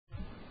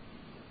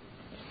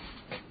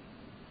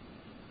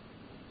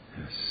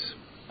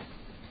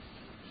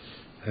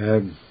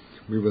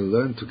We will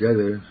learn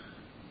together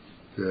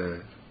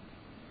the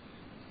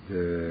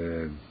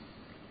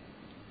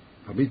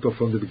Hamidbar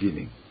from the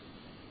beginning.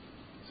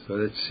 So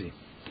let's see.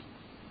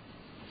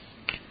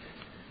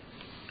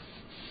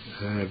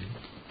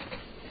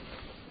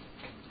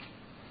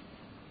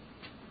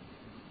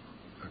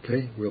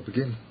 Okay, we'll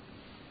begin.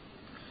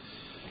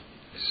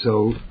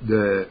 So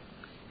the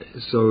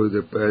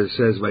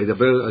says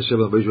Vaydaber Hashem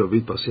Moshe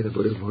Hamidbar Sinai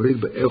Borei Morid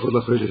Be'echad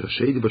Lachodesh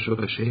Hasheni B'Shon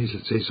Hasheni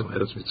Zetzeis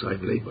Eretz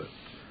Mitzrayim Leimer.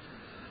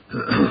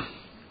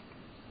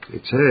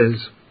 It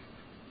says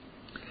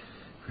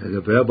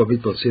Vaydaber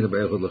Hamidbar Sinai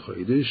Be'echad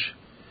Lachodesh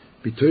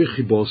B'toich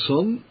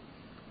Chiboson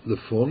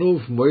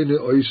Lefonov Moine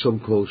Oisom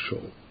Kol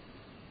Shol.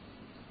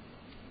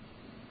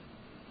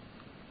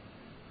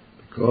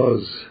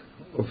 Because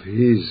of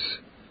his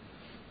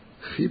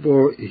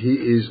chibor, he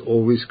is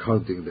always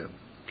counting them.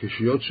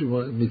 Kishiyotzu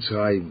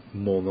Mitzrayim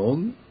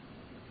Monon,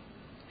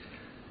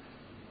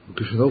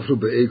 Kishinofru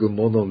Be'egel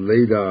Monon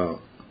Leida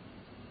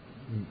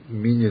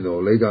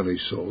Minyono Leida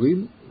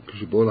Nisorim,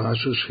 Kishibol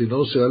Hasher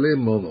Shchinos Ealem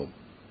Monon,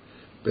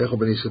 Be'echad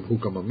Benisem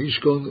Hukam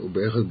HaMishkon,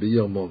 U'Be'echad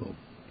B'Yar Monon.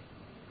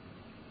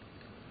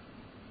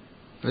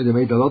 They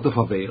made a lot of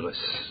Averes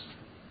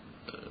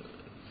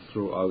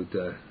throughout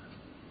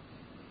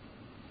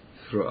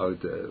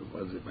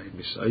by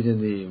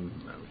Misaidanim,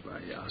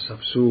 by Asaf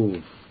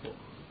Suf,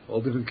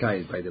 all different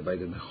kinds, by the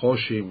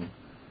Nechoshim.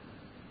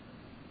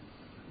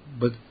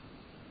 But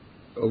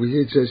over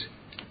here it says,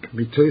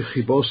 Mitoy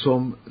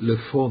Chibosom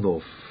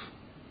Lefonov.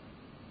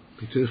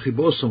 Mitoy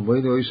Chibosom,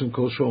 Moine Oisom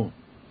Kol Shol.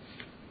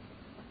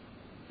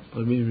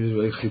 What means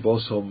Mitoy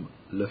Chibosom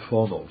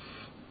Lefonov?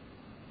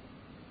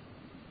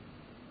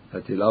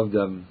 That he loved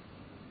them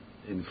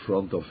in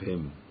front of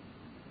him.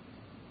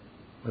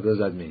 What does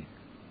that mean?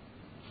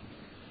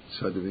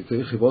 So the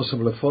Mitoy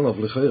Chibosom Lefonov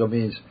L'chayra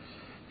means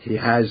he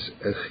has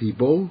a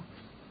chibo,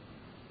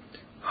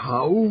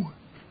 how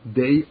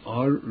they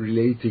are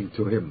relating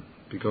to him,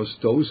 because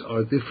those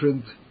are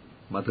different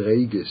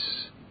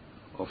madreges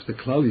of the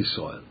Klal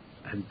Yisrael,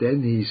 and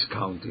then he's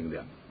counting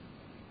them.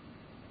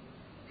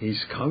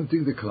 He's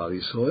counting the Klal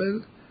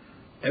Yisrael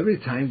every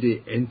time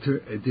they enter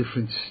a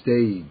different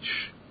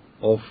stage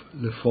of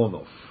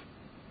Lefonov,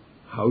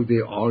 how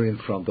they are in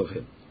front of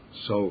him.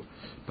 So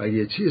by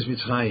the Yetzias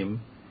Mitzrayim,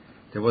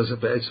 there was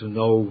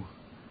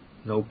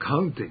no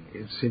counting.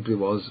 It simply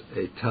was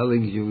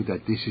telling you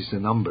that this is the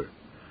number.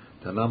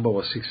 The number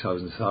was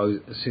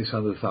 600,000.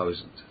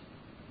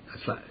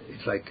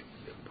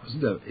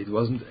 It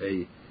wasn't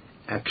a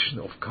action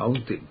of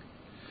counting.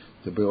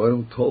 The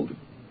Be'orim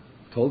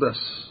told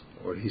us,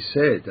 or he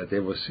said that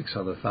there were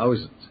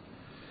 600,000.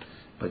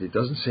 But it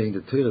doesn't say in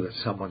the Torah that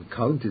someone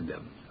counted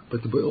them,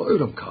 but the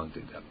Be'orim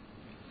counted them,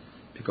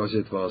 because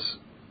it was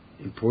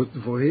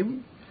important for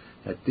him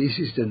that this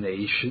is the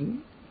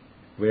nation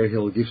where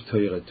he'll give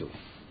Torah to.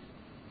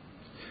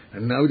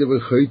 And now they were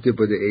gehoite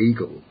by the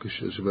Egel,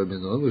 because we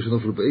hebben nog eens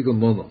over de Egel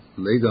Mono,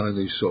 Leida aan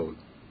his soul,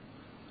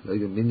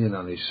 Leida Minyan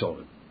aan his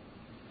soul.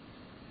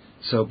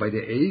 So by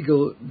the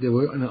Egel, they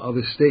were on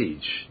another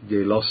stage.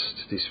 They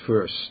lost this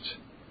first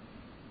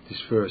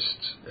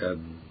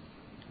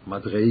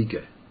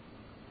madrege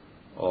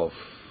of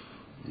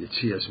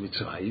Yetzias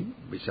Mitzrayim,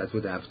 which that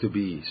would have to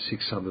be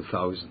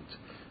 600,000,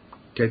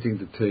 getting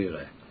the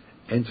Torah,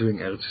 entering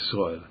Eretz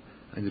Yisrael,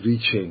 and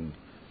reaching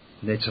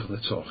Netzach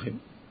Netzochim.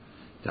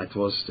 That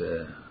was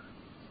the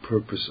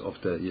purpose of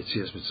the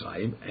Yetzias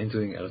Mitzrayim,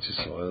 entering Eretz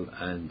Yisrael,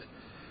 and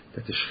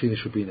that the Shechina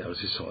should be in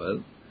Eretz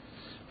Yisrael.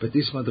 But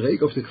this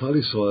madrege of the Klal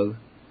Yisrael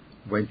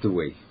went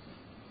away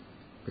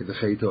with the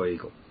Chet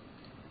HaEgel.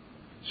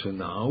 So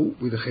now,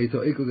 with the Chet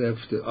HaEgel,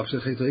 after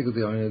the Chet HaEgel,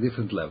 they are in a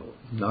different level.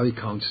 Now he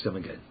counts them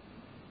again.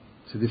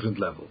 It's a different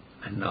level.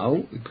 And now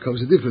it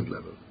becomes a different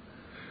level.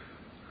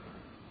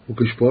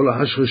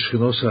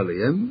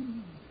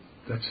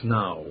 That's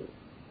now.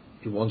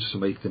 He wants to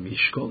make the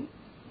Mishkan.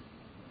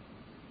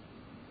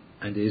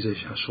 And there is a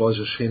Hashras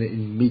Shechina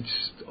in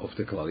midst of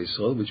the Klal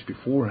Yisrael, which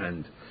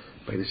beforehand,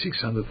 by the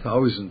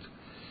 600,000,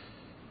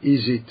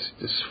 is it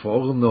the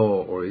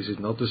Sforno, or is it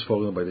not the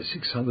Sforno? By the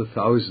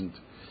 600,000,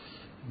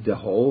 the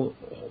whole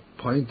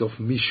point of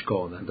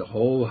Mishkan, and the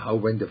whole, how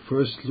when the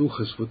first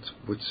Luchas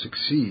would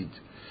succeed,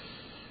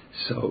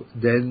 so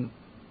then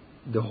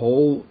the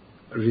whole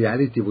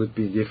reality would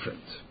be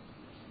different.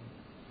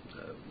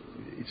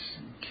 It's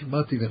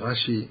Kimat in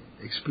Rashi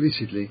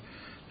explicitly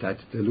that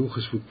the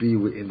Luchas would be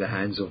in the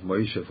hands of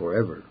Moshe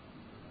forever.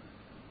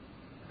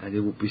 And it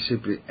would be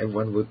simply,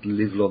 everyone would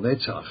live lo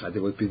netzach, and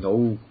there would be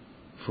no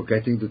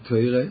forgetting the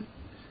Torah,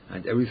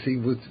 and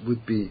everything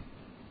would be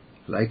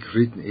like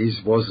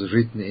was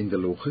written in the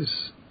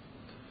Luchas.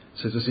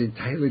 So it was an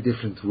entirely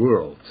different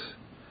world.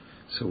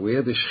 So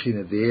where the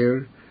Shechina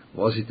there,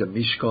 was it a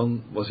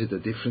Mishkan, was it a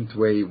different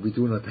way? We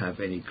do not have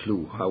any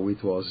clue how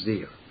it was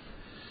there.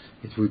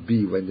 It would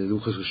be when the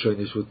Luchas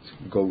Rishonos would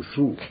go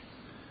through.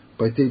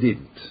 But they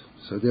didn't.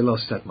 So they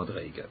lost that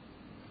madrege.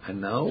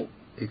 And now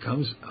it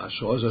comes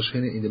Hashras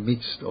Shechina in the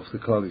midst of the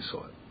Klal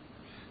Yisrael.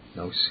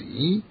 Now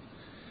see,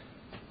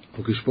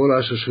 because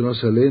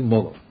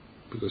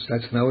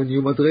that's now a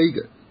new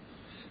madrege.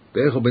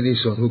 Be'echo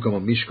b'Nisan hu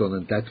kam Mishkan,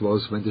 and that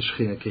was when the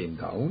Shechina came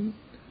down.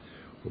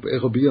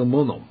 U'be'echo b'Yom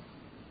Monom.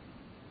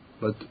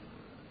 But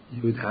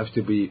you would have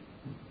to be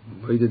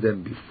made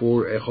them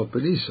before Echot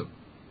b'Nisan.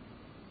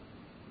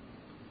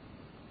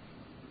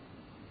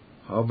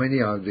 How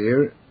many are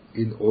there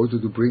in order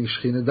to bring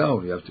Shechina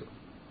down? You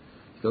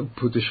don't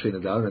put the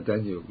Shechina down and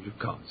then you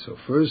count. So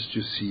first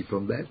you see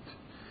from that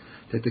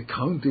the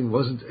counting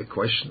wasn't a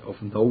question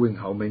of knowing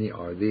how many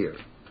are there.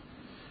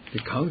 The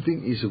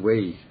counting is a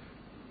way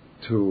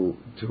to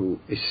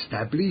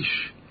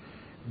establish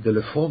the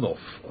lefonov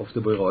of the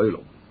Borei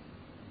Olam.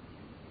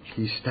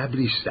 He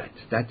established that.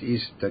 That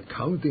is, the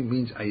counting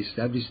means I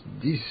established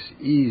this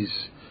is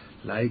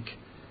like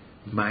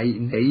my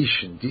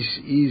nation, this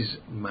is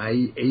my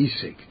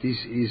ASIC,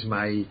 this is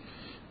my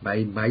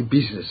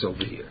business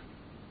over here.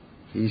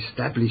 He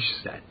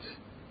established that.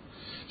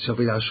 So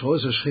with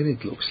Ashroz HaShechina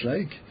it looks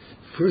like,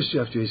 first you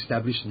have to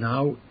establish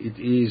now it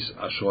is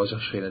Ashroz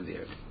HaShechina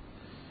there.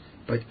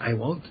 But I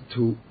want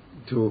to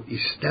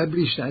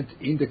establish that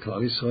in the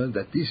Klal Yisrael,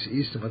 that this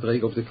is the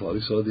Madreg of the Klal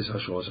Yisrael, this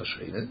Ashroz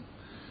HaShechina.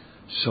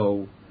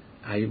 So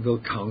I will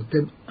count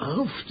them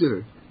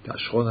after the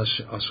Ashroz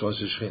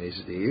HaShechina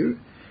is there,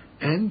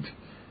 and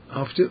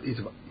after it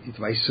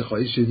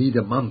you need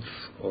a month,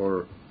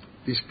 or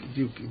this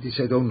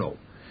I don't know.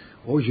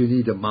 Or you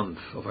need a month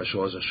of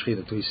Ashroz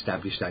HaShechina to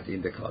establish that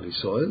in the Klal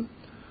Yisrael.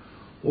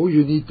 Or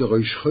you need the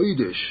Rosh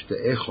Chodesh, the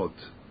Echot.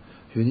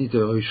 You need the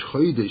Rosh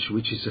Chodesh,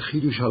 which is the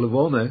Chidush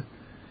HaLevana,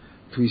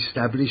 to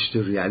establish the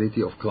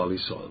reality of Klal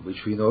Yisrael,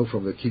 which we know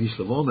from the Kiddush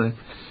Levana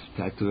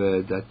that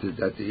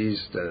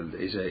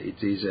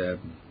is a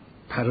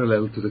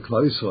parallel to the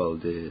Klal Yisrael,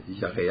 the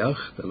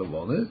Yareach, the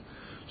Levana.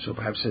 So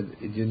perhaps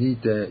you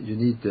need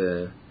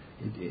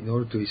in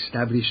order to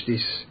establish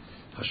this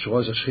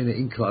Ashroz HaShechina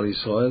in Klal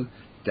Yisrael,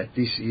 that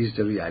this is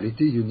the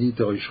reality, you need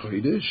the Rosh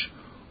Chodesh,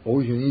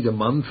 or you need a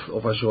month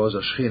of Ashroz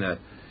HaShechina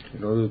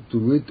in order to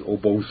do it, or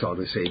both are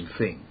the same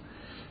thing.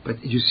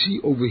 But you see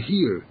over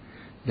here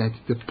that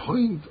the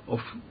point of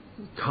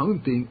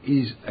counting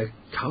is a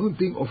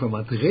counting of a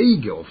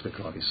madrege of the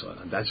Klal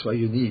Yisrael, and that's why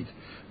you need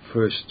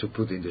first to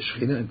put in the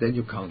Shechina and then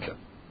you count them.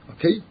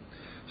 Okay?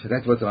 So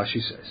that's what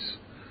Rashi says.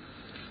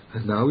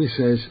 And now he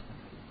says,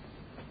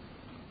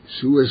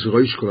 Su es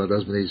Rosh Kol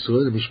Adas Bnei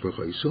Yisrael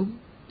Mishpachoisom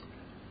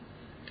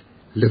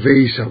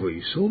Leveis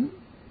Avoisom,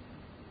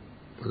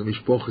 for the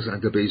Mishpachos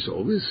and the Beis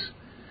Ovis,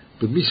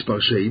 the Mispar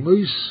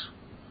Sheimois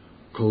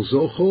Kol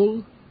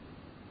Zochol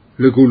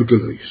Legul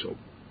Geloisom.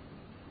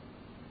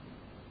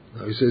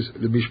 Now he says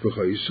the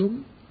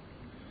Mishpachoisom.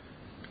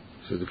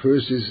 So the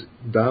first is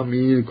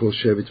Damin Kol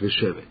Shevet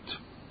Veshevet.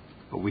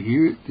 Over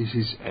here, this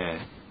is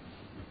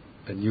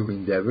a new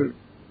endeavor.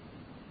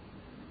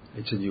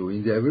 It's a new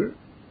endeavor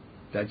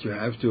that you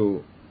have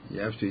to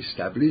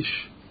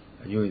establish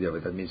a new endeavor.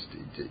 That means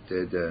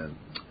the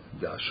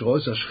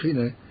Ashroz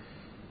HaShechina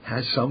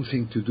has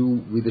something to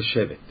do with the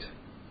Shevet,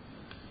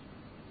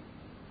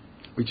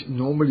 which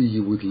normally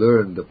you would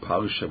learn the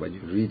Parsha when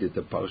you read it,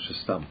 the Parsha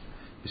Stam.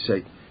 You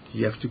say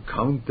you have to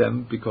count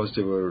them because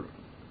they were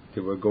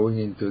going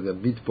into the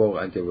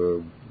Midbar and they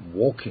were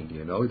walking.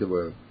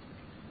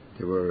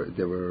 They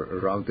were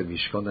around the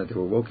Mishkan and they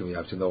were walking. You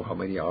have to know how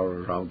many are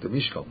around the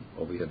Mishkan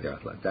over here. There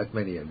are like that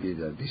many and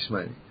this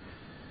many.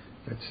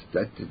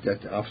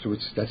 That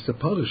afterwards. That's the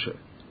Parsha.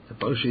 The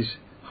Parsha is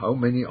how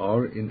many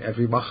are in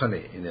every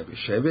Machane, in every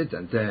Shevet,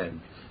 and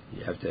then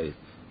you have the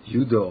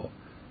Yudo,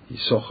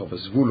 Yisachar,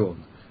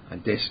 Zvulun,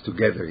 and this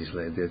together is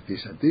like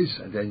this and this,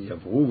 and then you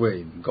have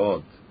Reuven,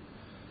 God,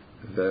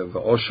 the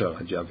Osher,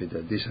 and you have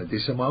this and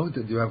this amount,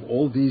 and you have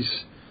all these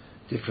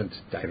different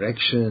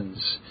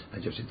directions,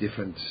 and you have the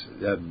different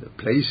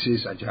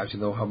places, and you have to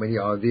know how many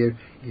are there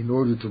in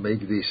order to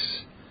make this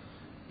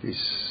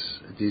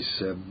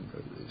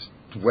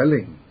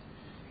dwelling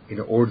in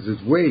an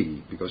ordered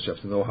way, because you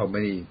have to know how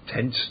many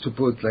tents to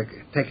put, like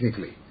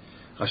technically.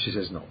 Rashi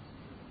says no.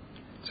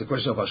 It's a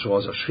question of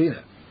Ashroz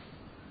HaShechina.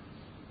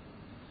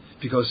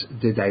 Because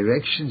the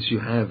directions you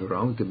have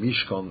around the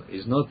Mishkan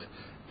is not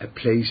a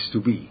place to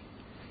be.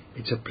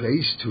 It's a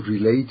place to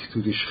relate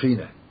to the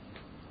Shechina.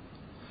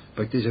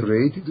 But this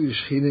relating to the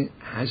Shechina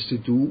has to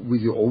do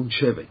with your own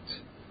Shevet.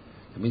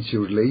 That means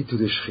you relate to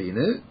the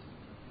Shechina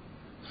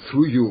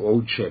through your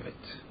own Shevet.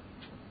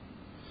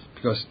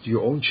 Because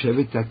your own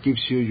Shevet, that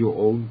gives you your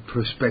own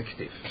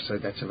perspective. So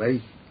that's a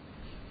very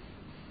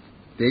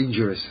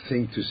dangerous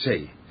thing to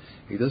say.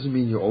 It doesn't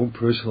mean your own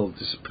personal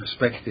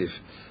perspective,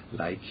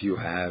 like you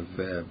have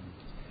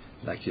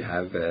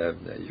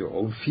your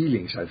own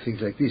feelings and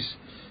things like this.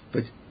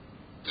 But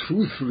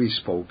truthfully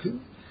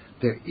spoken,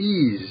 there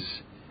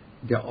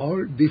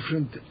are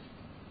different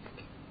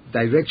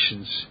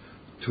directions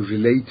to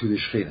relate to the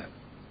Shechina,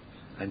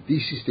 and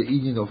this is the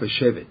union of a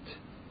Shevet.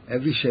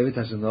 Every Shevet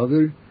has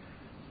another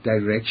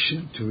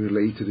direction to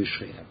relate to the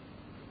Shechina.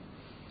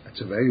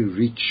 That's a very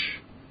rich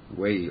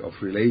way of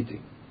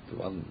relating. The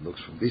one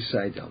looks from this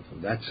side, and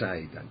from that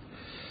side, and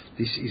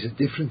this is a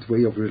different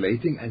way of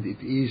relating, and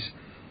it is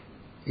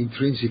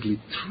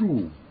intrinsically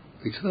true.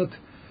 It's not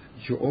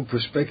your own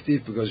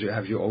perspective, because you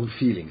have your own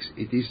feelings.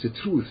 It is the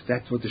truth.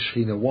 That's what the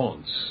Shekhinah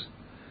wants.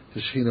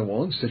 The Shekhinah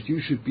wants that you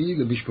should be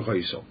the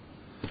Mishpachoisom.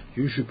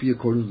 You should be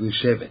according to the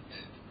Shevet.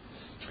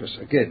 Because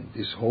again,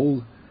 this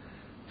whole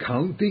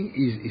counting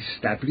is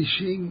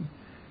establishing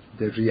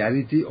the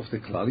reality of the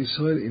Klal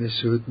Yisrael in a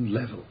certain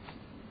level.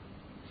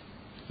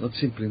 Not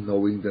simply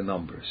knowing the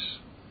numbers.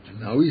 And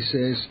now he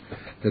says,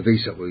 the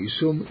Veisa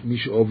Oisum,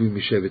 Mish Oviv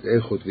Mishevet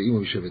Echot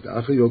Ve'imo Mishevet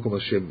Acher, Yokom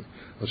Hashem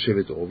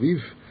Shevet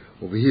Oviv.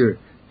 Over here,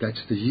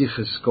 that's the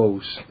Yichus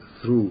goes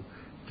through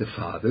the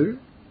father.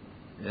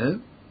 Yeah?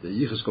 The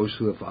Yichus goes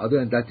through the father,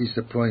 and that is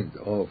the point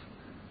of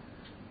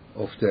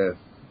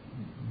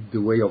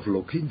the way of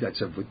looking. That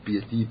would be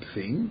a deep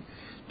thing,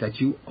 that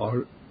you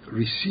are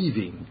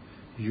receiving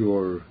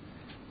your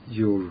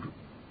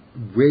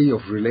way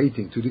of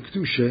relating to the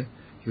Kedusha.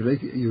 You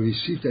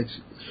receive that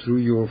through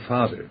your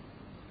father.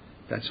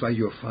 That's why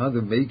your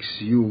father makes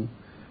you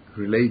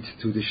relate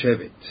to the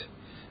Shevet.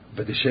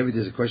 But the Shevet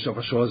is a question of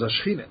Ashraz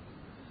Ashchina.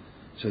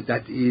 So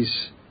that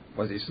is,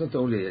 but it's not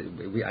only,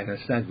 I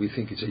understand, we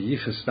think it's a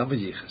Yichus, not a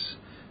Yichus.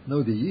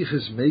 No, the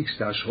Yichus makes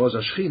the Ashraz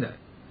Ashchina.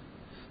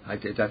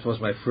 That was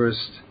my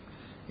first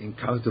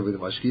encounter with the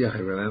Mashgiach. I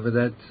remember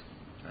that.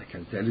 I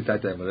can tell you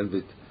that I'm a little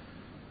bit,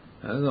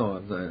 I don't know,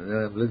 I'm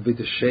a little bit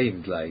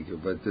ashamed,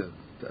 but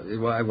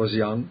I was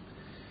young.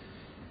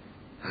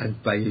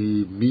 And by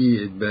me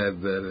in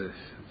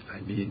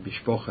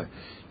Mishpoche,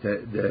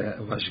 the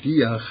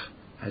Mashgiach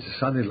has a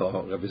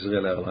son-in-law, Rabbi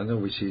Israel Erlanger,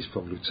 which is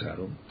from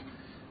Lutzerum.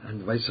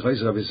 And Rabbi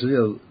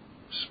Israel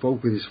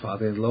spoke with his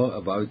father-in-law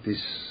about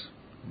this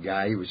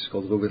guy, which is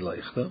called Reuben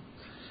Leichter.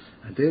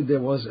 And then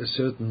there's a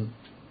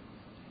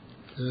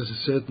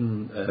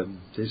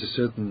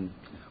certain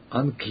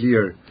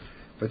unclear,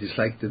 but it's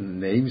like the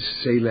names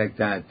say like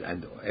that,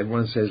 and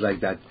everyone says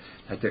like that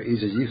there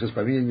is a Yichus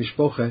by me in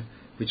Mishpoche,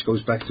 which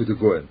goes back to the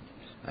Goen.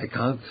 I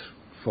can't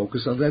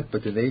focus on that,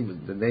 but the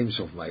names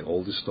of my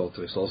oldest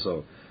daughter is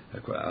also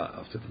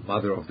after the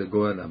mother of the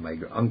Goen, and my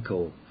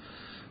uncle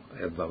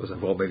was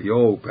Avrom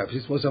Elio, perhaps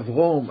it was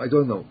Avrom, I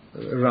don't know,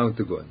 around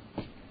the Goen.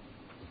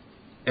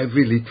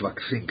 Every Litvak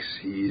thinks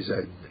he is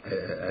an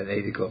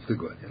Eidik of the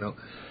Goen,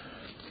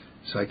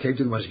 So I came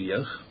to the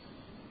Mashgiach,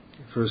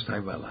 first time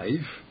in my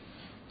life.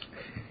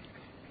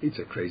 It's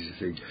a crazy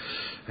thing.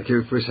 I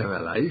came the first time in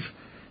my life,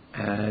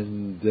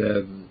 and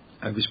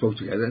we spoke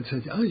together and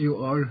said, you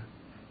are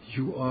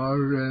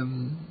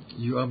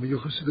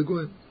Meyuchas to the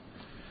Goen.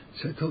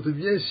 So I told him,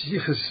 yes,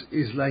 Yichus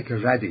is like a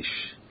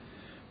radish.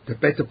 The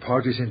better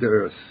part is in the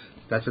earth.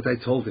 That's what I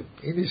told him.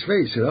 In his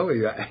face,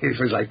 it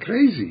was like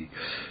crazy.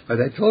 But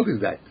I told him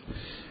that.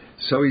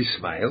 So he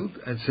smiled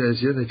and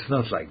says, it's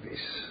not like this.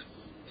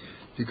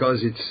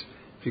 Because it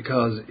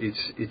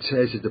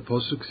says in the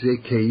Pasuk,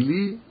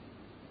 Zekeli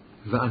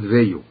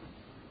v'anveyu.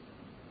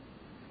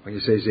 When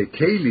you say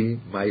Zekeli,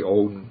 my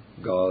own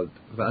God,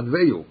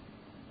 v'anveyu,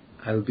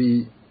 I'll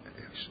be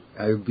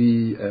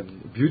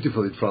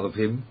beautiful in front of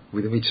him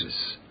with the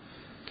mitzvahs.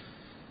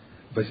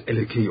 But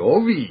Elekei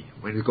Ovi,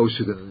 when it goes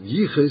to the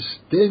Yichus,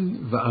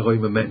 then v'aroy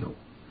memenu.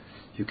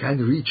 You can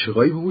reach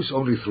Roimus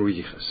only through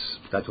Yichus.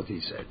 That's what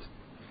he said.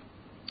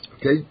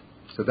 Okay?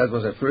 So that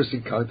was our first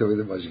encounter with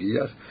the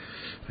Mashgiach.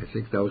 I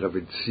think now Rabbi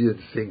Tzion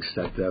thinks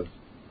that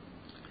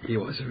he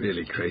was a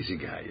really crazy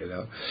guy,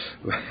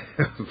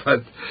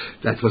 But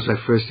that was my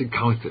first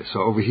encounter.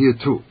 So over here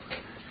too,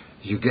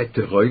 you get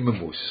the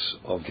Roimus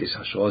of this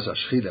Hashraz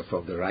Ashchina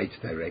from the right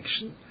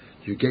direction.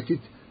 You get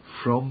it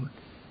from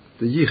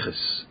the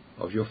Yichus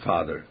of your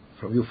father,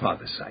 from your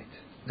father's side.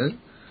 And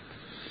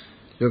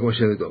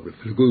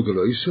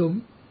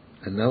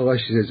now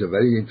Rashi says a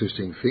very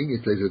interesting thing.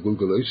 It says a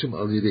Gulgaloisum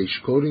al Yidei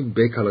Shkorim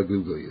Bekala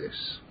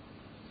Gulgalides.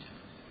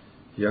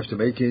 You have to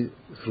make it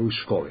through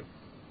Shkorim.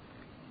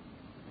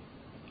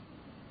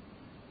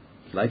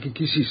 Like in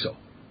Kisiso.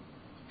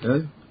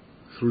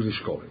 Through the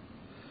Shkorim.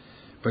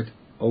 But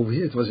over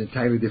here it was an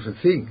entirely different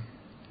thing.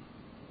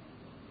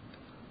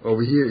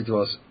 Over here it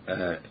was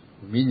a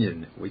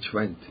minion which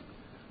went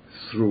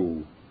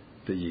through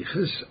the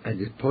Yichus, and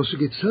the Pasuk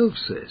itself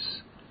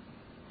says,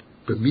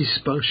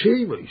 B'mispar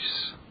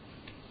Shemus.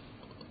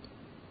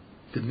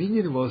 The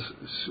minion was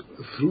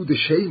through the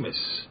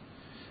Shemus,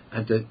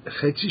 and the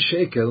Chetzi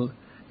Shekel,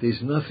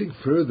 there's nothing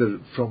further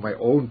from my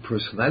own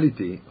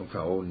personality, of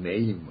my own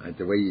name, and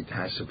the way it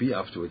has to be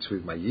afterwards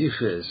with my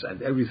Yichus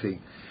and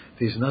everything.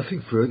 There's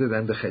nothing further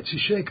than the Chetzi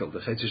Shekel. The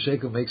Chetzi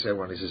Shekel makes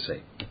everyone is the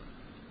same.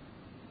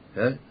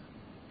 Yeah?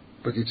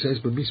 But it says,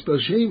 B'mispar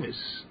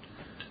Shemus.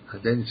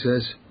 And then it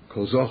says,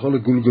 you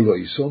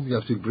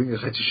have to bring a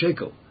Chetzi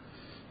Shekel.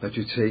 That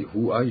you say,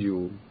 who are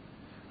you?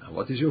 And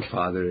what is your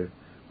father?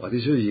 What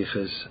is your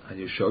Yichus? And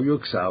you show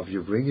yourself,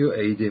 you bring your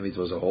Eidim. It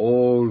was a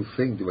whole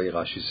thing, the way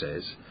Rashi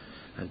says.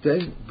 And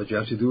then, but you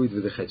have to do it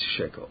with a Chetzi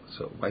Shekel.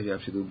 So why do you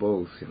have to do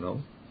both,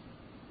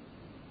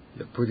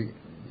 You're putting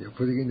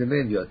in the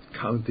name, you're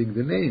counting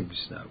the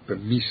names now.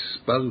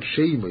 B'mispar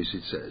Shemus,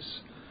 it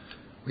says.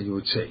 When you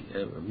would say,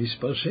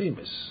 Mispar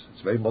Shemus.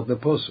 It's very modern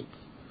Pasuk.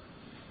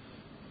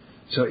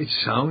 So it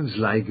sounds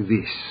like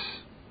this.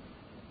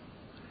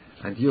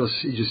 And you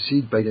see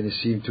it by the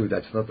Nesim too.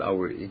 That's not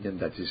our Indian.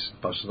 That is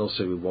personal,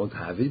 so we won't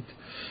have it.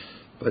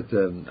 But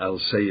I'll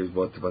say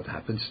what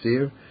happens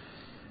there.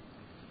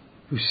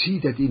 You see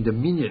that in the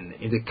minyan,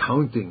 in the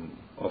counting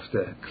of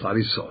the Klal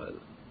Yisrael,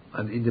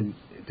 and in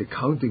the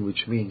counting,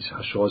 which means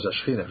Hashor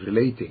Zashchina,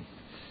 relating,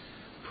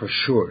 for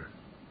sure.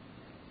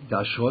 The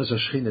Hashor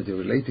Zashchina, the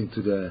relating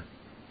to the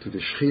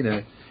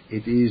Shechina,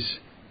 it is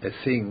a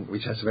thing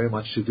which has very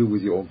much to do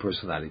with your own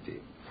personality,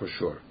 for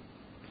sure.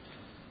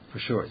 For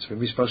sure, it's from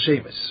Mispar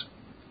Shemes,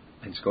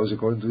 and it goes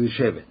according to the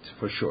Shevet,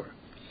 for sure.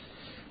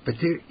 But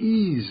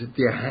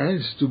there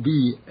has to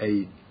be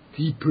a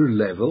deeper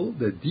level,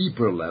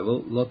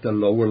 not the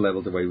lower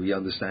level the way we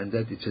understand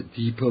that. It's a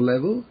deeper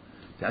level.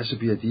 There has to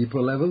be a deeper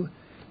level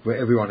where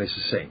everyone is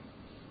the same.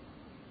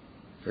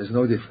 There's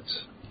no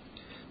difference.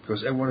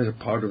 Because everyone is a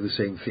part of the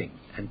same thing.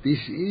 And this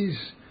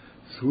is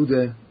through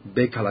the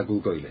Bekal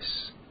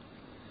HaGulgoyles.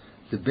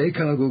 The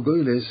Bekal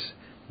HaGulgoyles,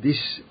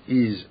 this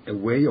is a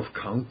way of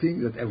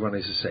counting that everyone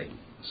is the same.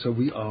 So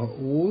we are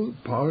all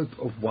part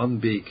of one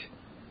big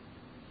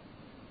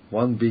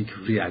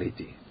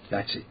reality.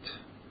 That's it.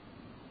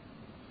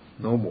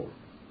 No more.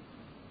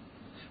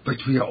 But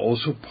we are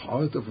also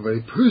part of a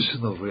very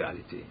personal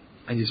reality.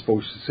 And it's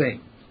both the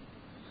same.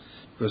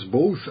 Because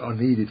both are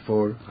needed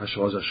for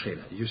Hashor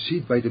Zashchina. You see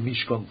it by the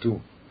Mishkan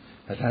too.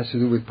 That has to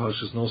do with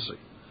Parshas Nosei.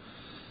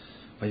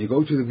 When you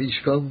go to the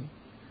Mishkan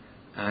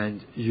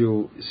and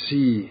you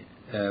see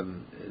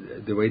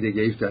the way they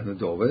gave the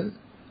Nedove,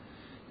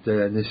 the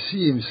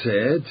Nesim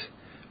said,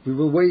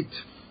 we'll wait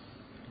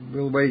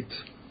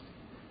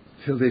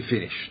till they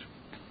finished.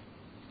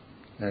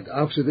 And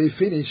after they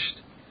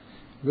finished,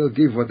 we'll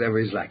give whatever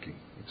is lacking.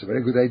 It's a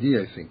very good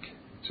idea, I think.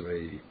 It's a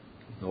very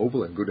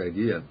noble and good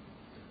idea.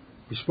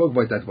 We spoke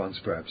about that once,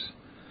 perhaps.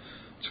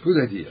 It's a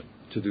good idea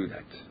to do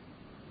that.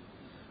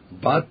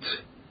 But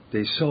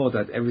they saw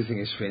that everything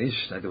is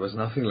finished, and there was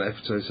nothing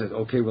left, so they said,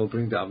 okay, we'll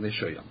bring the Avnei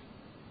Shoyam.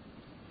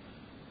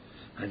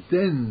 And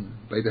then,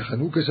 by the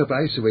Chanukah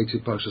Habayis, the way it's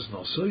in Parshas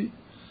Nosei,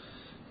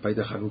 by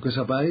the Chanukah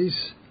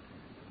Habayis,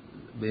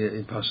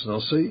 in Parshas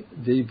Nosei,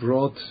 they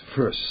brought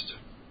first.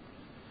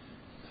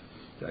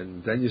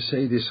 And then you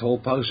say this whole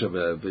Parsha,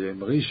 B'Yom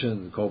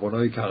Rishon,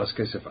 Korbonoi, Karas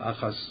Kesef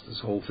Achas,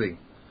 this whole thing.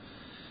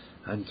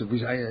 And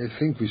I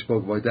think we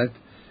spoke about that.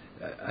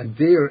 And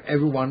there,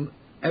 everyone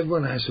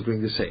has to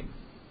bring the same.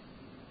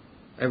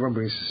 Everyone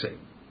brings the same.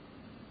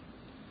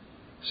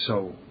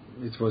 So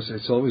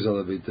it's always a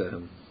little bit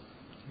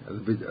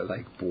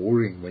like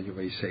boring when you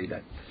may say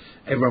that.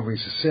 Everyone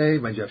brings the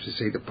same, and you have to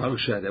say the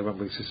parsha, and everyone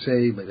brings the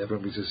same, and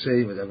everyone brings the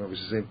same, and everyone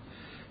brings the same.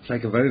 It's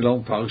like a very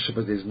long parsha,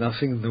 but there's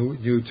nothing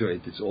new to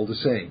it. It's all the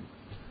same.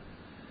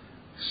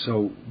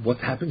 So what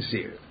happens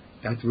here?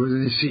 That were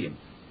the Nesim.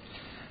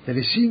 The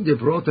Nesim, they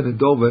brought a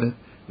Nedove,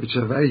 which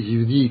is a very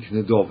unique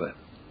Nedove.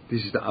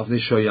 This is the Avnei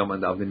Shoyam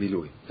and the Avnei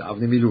Miluim. The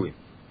Avnei Miluim.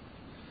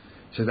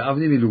 So the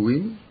Avnei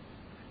Miluim,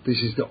 this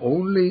is the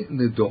only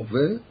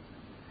Nedove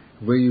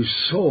where you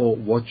saw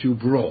what you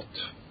brought.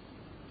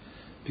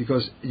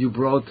 Because you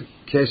brought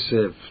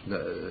Kesef,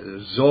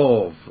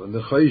 Zov,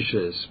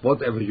 Nechoshes,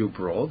 whatever you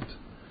brought,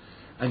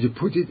 and you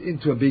put it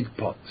into a big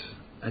pot.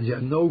 And you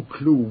have no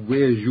clue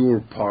where your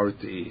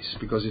part is,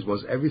 because it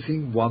was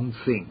everything one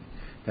thing.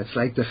 That's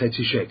like the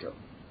Chetzi Shekel.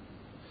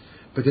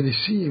 But the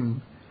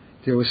Nesim,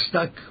 they were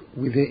stuck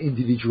with their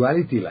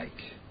individuality like.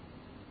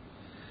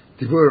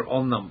 They were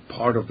on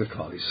part of the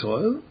Klal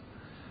Yisrael,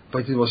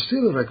 but it was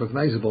still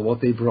recognizable what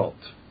they brought.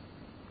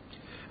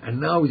 And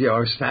now they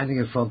are standing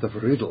in front of a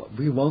riddle.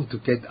 We want to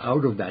get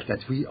out of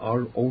that we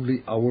are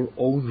only our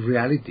own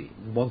reality.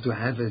 We want to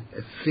have a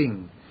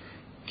thing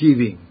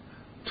giving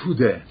to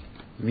the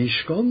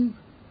Mishkan,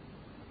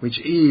 which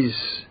is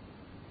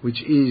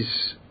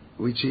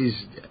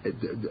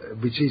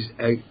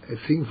a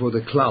thing for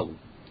the Klal.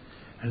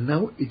 And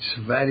now it's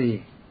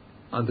very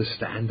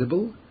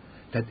understandable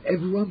that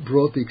everyone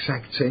brought the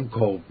exact same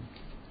korban.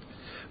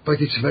 But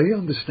it's very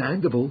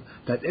understandable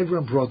that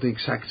everyone brought the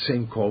exact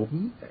same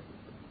korban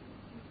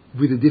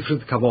with a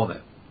different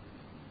kavanah,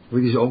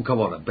 with his own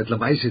kavanah. But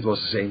Lamaisa, it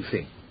was the same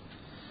thing.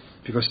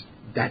 Because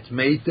that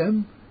made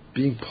them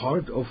being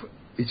part of,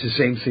 it's the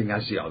same thing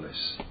as the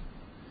others.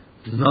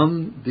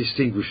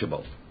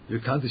 Non-distinguishable. You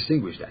can't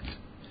distinguish that.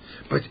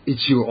 But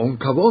it's your own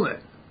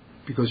kavanah,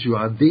 because you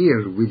are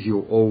there with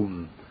your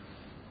own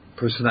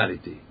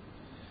personality.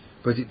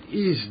 But it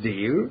is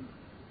there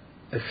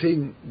a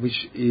thing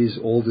which is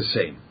all the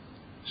same.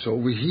 So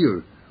over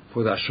here,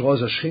 for the Hashor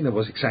Zashchina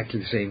was exactly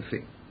the same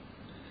thing.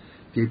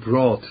 They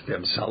brought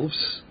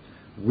themselves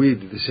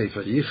with the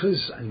Sefer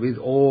Yichus and with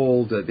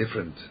all the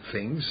different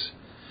things,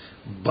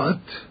 but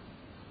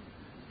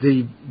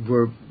they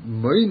were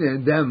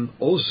moine them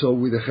also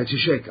with the Chetzi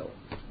Shekel,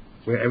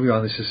 where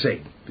everyone is the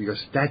same,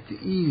 because that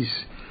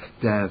is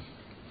the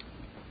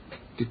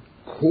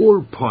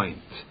core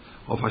point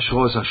of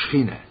Hashor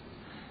Zashchina,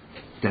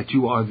 that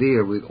you are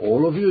there with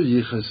all of your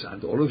yichus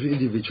and all of your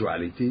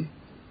individuality,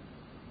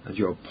 and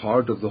you are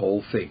part of the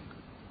whole thing.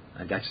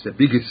 And that's the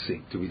biggest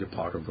thing, to be the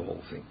part of the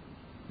whole thing.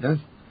 Yeah?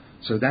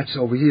 So that's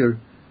over here,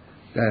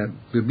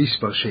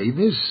 B'mispar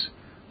shemis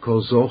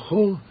kol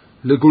zochol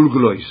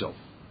legulgloiso.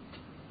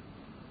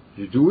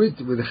 You do it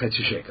with a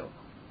chetzi shekel,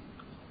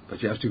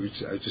 but you have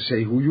to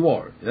say who you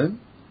are. Yeah?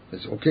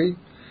 That's okay.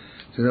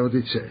 So now what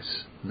it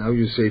says. Now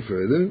you say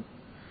further.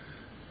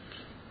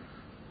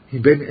 He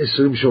ben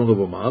 20 shana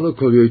v'mala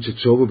kol yoytze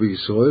tzova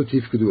b'Yisrael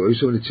tifkedu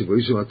oiso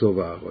v'nitzivoiso atov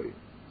v'aroi.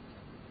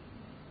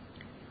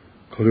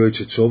 Kol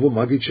yoytze tzova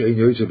magid she'ein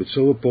yoytze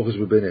b'tzova poches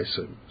b'ben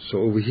 20. So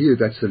over here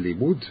that's the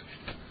limud.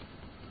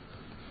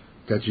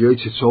 That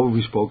yoytze tzova,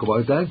 we spoke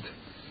about that.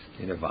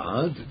 In a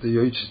Va'ad, the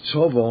yoytze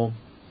tzova,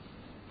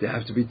 they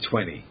have to be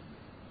 20.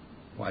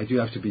 Why do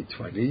you have to be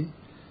 20?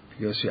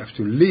 Because you have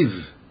to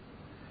live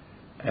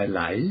a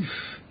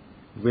life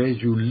where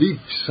you live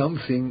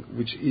something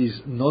which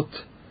is not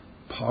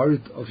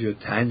part of your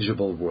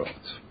tangible world.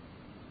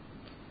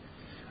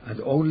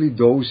 And only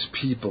those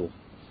people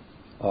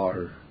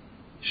are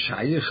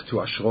shaykh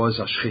to Ashroz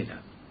Ashchina.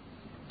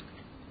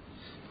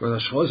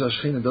 Because Ashroz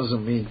Ashchina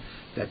doesn't mean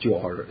that you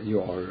are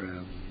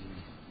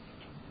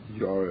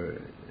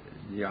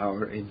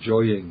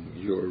enjoying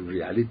your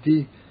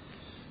reality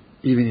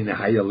even in a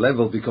higher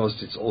level, because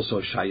it's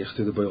also shaykh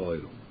to the Borei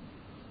Olam.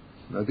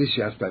 Now this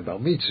you have by Bar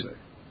Mitzvah.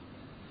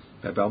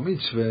 By Bar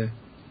Mitzvah,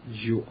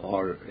 you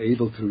are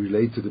able to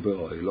relate to the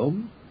Borei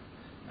Olam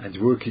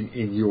and working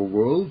in your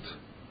world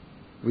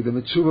with the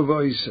Mitzvah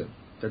V'Oiseh,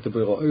 that the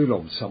Borei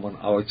Olam, someone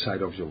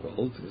outside of your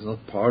world, is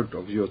not part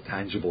of your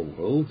tangible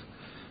world,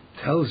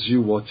 tells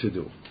you what to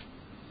do.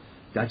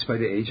 That's by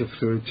the age of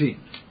 13.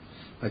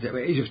 But the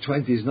age of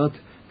 20 is not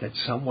that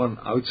someone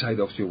outside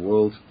of your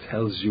world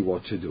tells you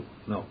what to do.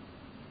 No.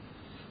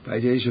 By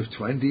the age of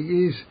 20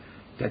 is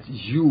that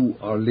you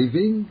are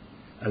living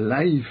a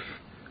life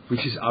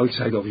which is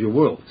outside of your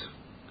world.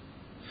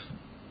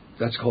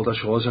 That's called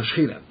Ashroz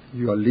Ashchina.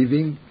 You are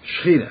living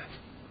Shchina.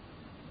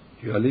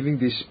 You are living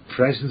this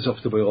presence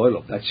of the Borei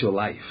Olam. That's your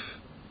life.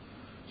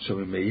 So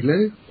in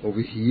Meile,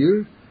 over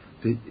here,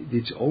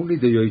 it's only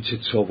the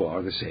Yoytze Tzova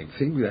are the same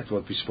thing. That's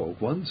what we spoke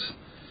once.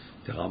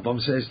 The Rambam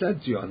says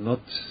that you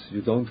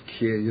don't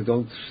care, you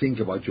don't think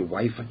about your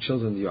wife and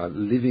children. You are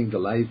living the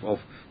life of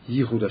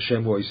Yichud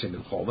Hashem Ho'is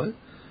Milchoma.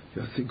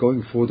 You are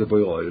going for the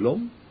Borei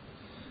Olam.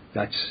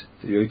 That's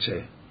the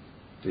Yoytze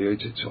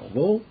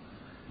Tzova.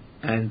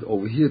 And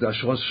over here, the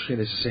Ashroz Ashchina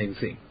is the same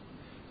thing.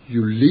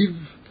 You live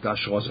the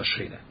Ashroz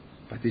Ashchina,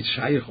 but it's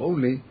shaykh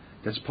only.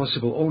 That's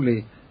possible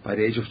only by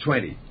the age of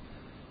 20.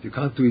 You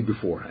can't do it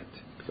beforehand,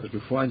 because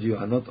beforehand you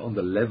are not on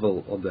the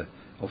level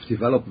of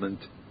development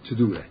to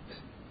do that.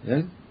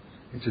 Yeah?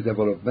 It's a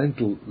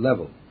developmental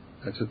level.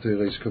 That's a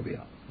Teres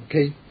Kovia.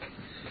 Okay?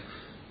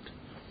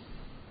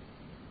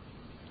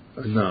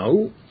 And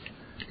now,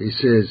 he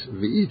says,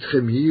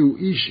 V'itchem yiyu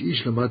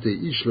ish lamate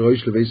ish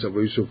l'roish leveis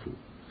avoisofu.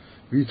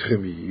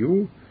 V'itchem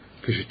yiyu,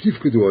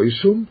 keshetifkedu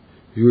oisum,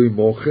 yiyu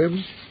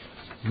imochem,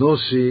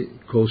 nosi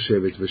kol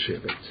shevet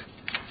v'shevet.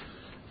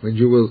 When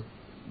you will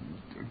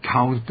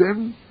count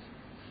them,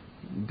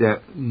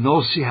 the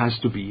nosi has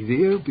to be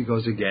there,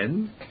 because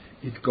again,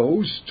 it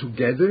goes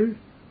together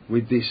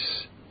with this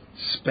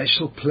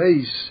special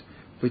place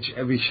which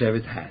every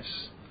shevet has.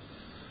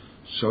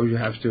 So the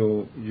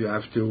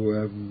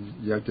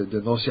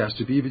nosi has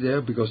to be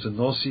there, because the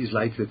nosi is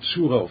like the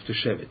tzura of the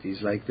shevet.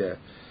 He's like the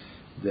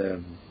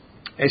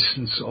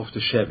essence of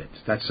the shevet.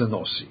 That's the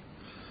nosi.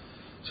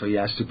 So he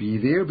has to be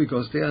there,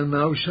 because they are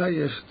now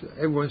shaykh.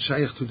 Everyone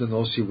shaykh to the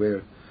nosi,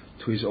 where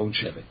to his own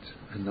shevet.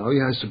 And now he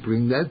has to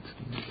bring that.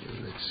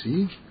 Let's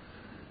see.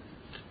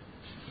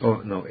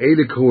 Oh no,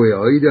 Eile Kroe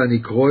Aida and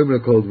Ikroim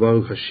lekol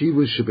dvar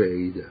chashivus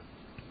shebeida.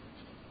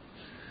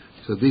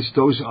 So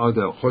those are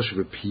the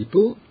Choshve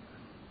people.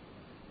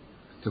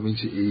 That means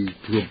he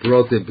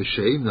brought them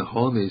b'shem.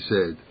 Nachon, he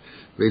said,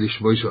 Ve'eli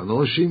shmoishu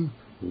anoshim,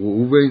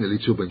 Reuven,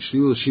 Elitzu ben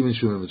Shliur, Shimon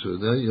ben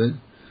Tzodai,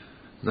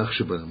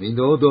 Nachshe ben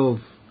Aminodov,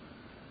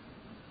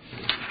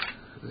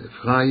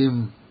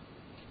 Ephraim,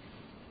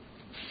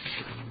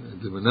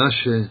 the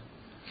Menashe,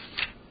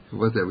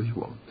 whatever you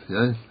want.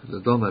 Yeah, the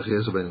Donach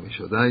Yezo ben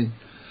Mishodai.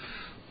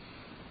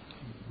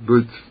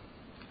 Good.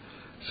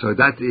 So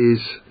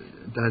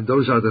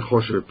those are the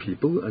Chosher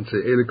people, and say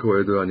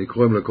Elikor Edo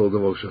Anikroim lekol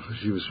Demosha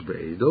Chashivus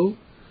Be'edo,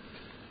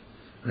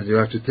 and you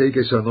have to take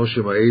es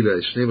Anoshim Ha'ela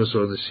es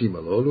Shnemasor Nesim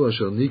Alolu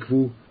Asher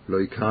Nikvu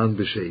Loikan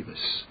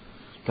B'Sheves.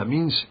 That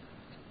means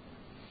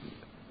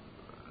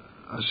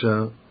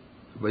Asher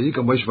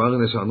Vayikam Moshe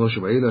Varen es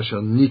Anoshim Ha'ela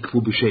Asher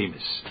Nikvu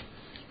B'Sheves.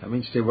 That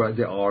means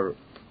they are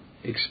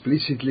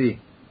explicitly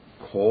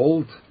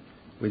called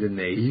with a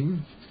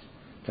name.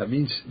 That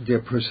means their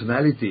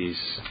personalities,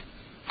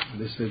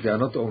 they are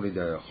not only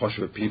the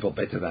Choshve people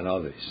better than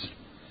others.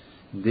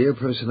 Their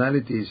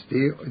personalities,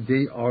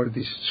 they are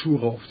this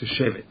tzura of the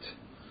shevet.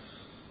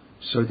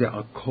 So they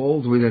are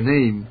called with a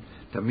name.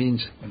 That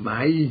means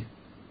my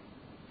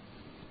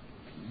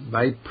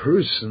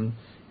person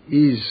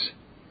is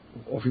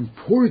of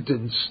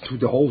importance to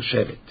the whole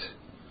shevet.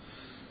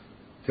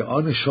 There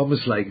are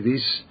neshamas like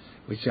this,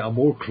 which are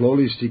more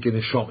klolistic in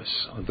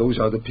neshamas, and those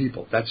are the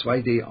people. That's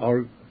why they're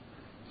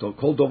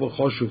called Dover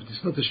Choshuv.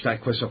 It's not a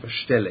question of a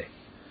stele.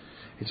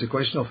 It's a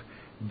question of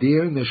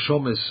their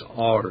neshamas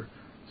are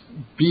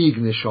big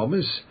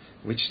neshamas,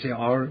 which they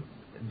are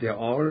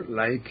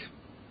like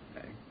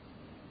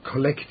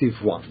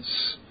collective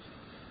ones.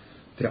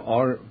 There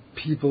are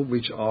people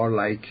which are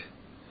like,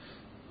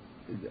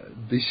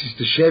 this is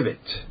the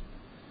Shevet.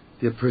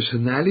 Their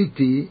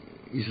personality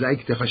is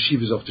like the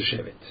Hashivas of the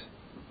Shevet.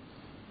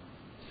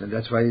 And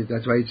that's why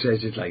it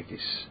says it like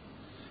this.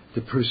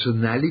 The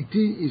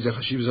personality is the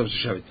Hashivas of the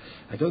Shevet.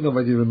 I don't know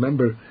whether you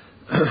remember,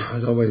 I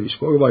don't know whether we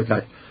spoke about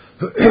that.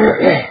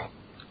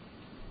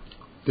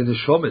 The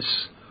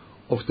Neshamas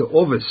of the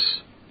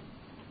Ovis,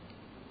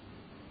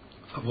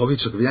 Avraham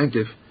Yitzchak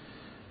Yankov,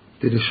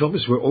 the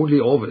Neshamas were only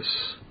Ovis.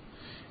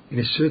 In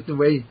a certain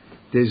way,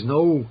 there's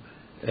no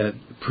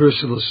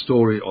personal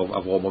story of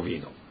Avraham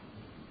Avinu.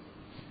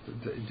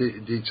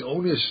 It's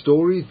only a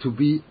story to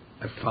be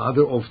a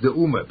father of the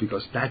Ummah,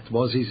 because that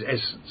was his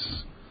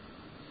essence.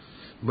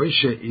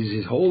 Moshe is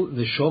his whole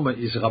neshama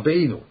is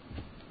Rabbeinu,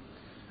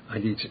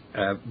 and it's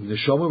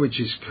neshama which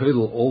is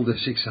Kedel all the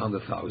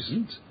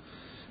 600,000,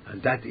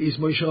 and that is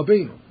Moshe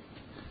Rabbeinu.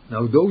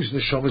 Now those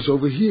neshamas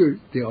over here,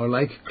 they are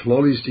like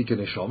klolistic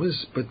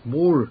neshamas, but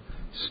more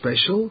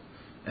special.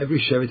 Every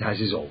shevet has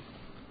his own.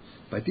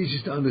 But this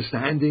is the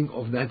understanding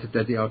of that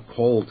they are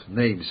called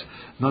names.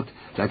 Not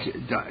like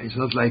it's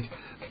not like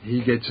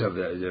he gets a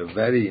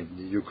very.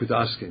 You could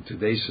ask in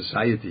today's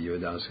society. You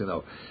would ask,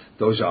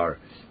 those are.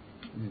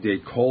 They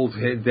called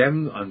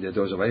them, and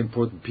those are very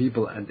important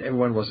people, and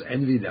everyone was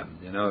envied them.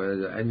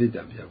 Envied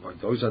them. Yeah, but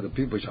those are the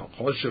people which are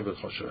Choshev,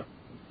 Choshev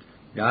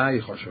Guy,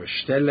 Choshev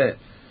Stelle.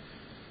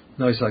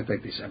 No, it's like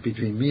this. And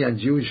between me and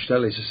you,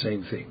 Stelle is the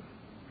same thing.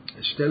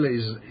 Stelle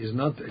is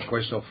not a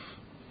question of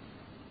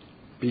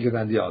bigger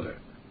than the other.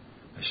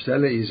 A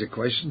Stelle is a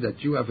question that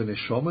you have a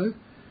neshama,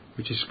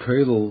 which is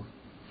kernel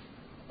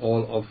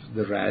all of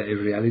the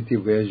reality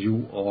where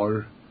you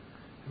are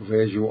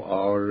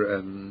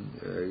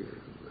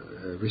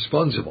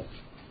responsible.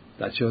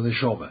 That's your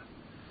neshama.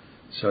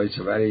 So it's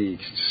a very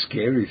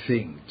scary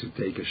thing to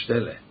take a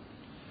Stelle.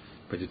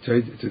 But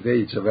today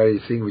it's a very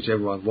thing which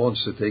everyone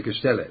wants to take a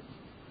Stelle.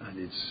 And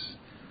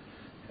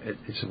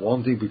it's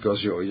one thing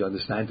because you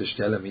understand the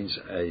Stelle means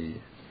a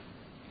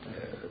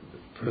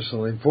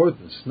personal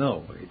importance.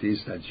 No, it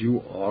is that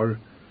you are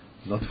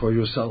not for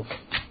yourself.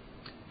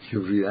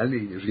 Your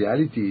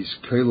reality is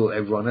kill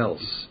everyone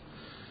else.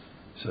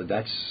 So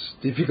that's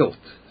difficult.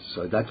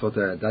 So that's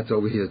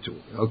over here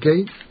too.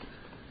 Okay?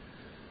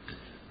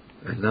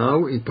 And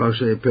now in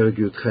Parsha Perek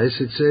Yud Ches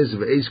it says,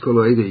 "Ve'eis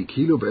kol ha'edei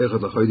ikilu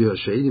be'echad l'chodesh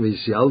ha'sheni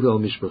ve'yisyaldu al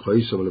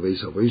mishpachoisom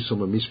le'veis avoisom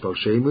mispar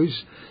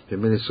shemus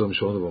ve'menesom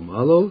shona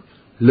v'malo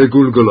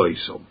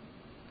legulgoloisom."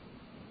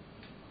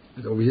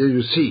 And over here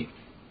you see,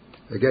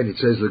 again it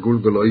says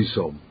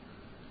legulgoloisom,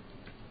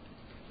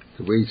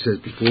 the way it says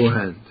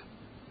beforehand.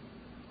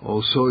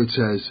 Also it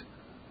says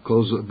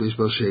kol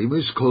mispar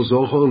shemus kol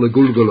zochor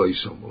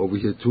legulgoloisom. Over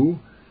here too,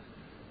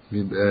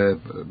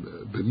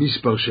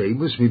 b'mispar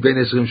shemus miben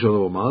 20 shana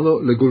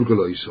v'malo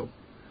legulgoloisom.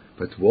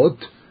 But what?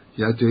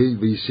 Yatei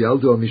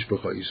v'yisyaldu al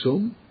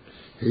mishpachoisom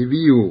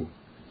heviu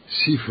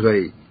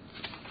sifrei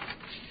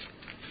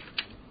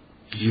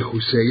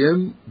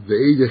yichuseyem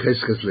ve'ede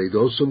cheskes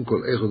leidosom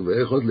kol echad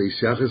ve'echad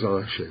leisyaches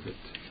al hashevet.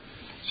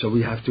 So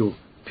we have to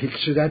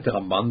picture that. The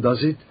Ramban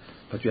does it,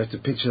 but we have to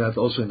picture that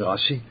also in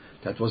Rashi.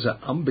 That was an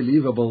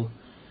unbelievable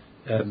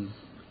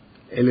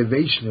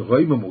elevation,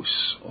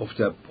 roimamus of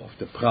the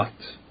prat.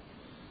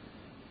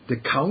 The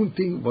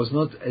counting was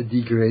not a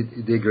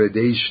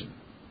degradation,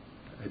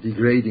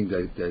 degrading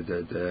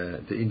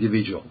the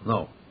individual.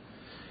 No,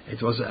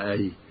 it was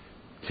a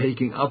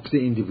taking up the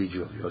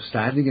individual. You're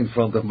standing in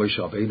front of Moshe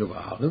Rabbeinu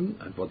Aaron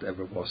and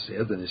whatever was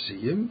there, the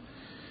Nesiim,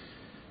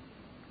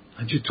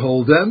 and you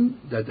told them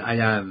that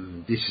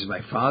this is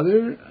my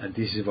father, and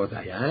this is what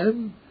I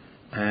am,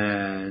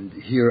 and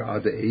here are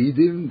the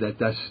Eidim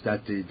that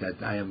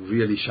I am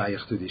really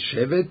shaykh to the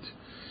Shevet,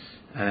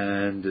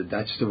 and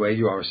that's the way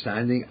you are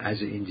standing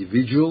as an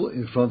individual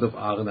in front of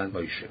Aaron and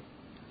Moshe.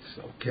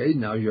 So, okay,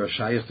 now you are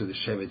shaykh to the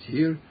Shevet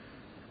here,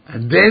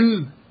 and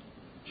then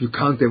you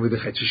count them with the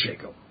Chetzi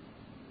Shekel.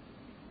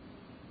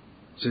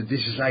 So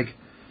this is like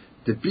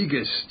the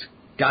biggest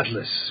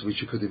gadlus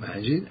which you could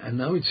imagine, and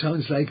now it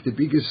sounds like the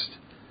biggest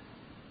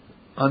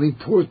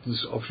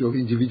unimportance of your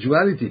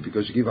individuality,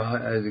 because you give a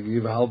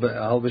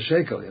halbe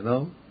shekel,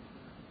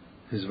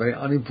 It's very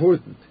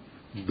unimportant.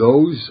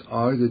 Those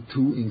are the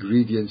two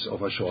ingredients of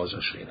Asheraz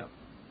Ashchina.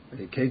 When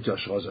he came to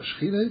Asheraz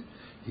Ashchina,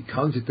 he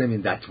counted them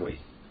in that way.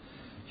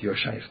 You're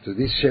shaykh to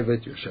this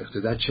shevet, you're shaykh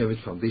to that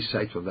shevet, from this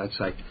side, from that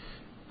side,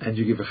 and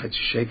you give a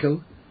chetzi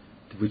shekel,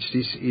 which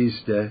this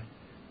is the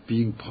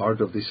being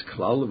part of this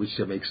klal, which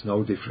there makes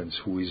no difference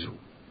who is who.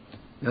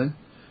 Yeah?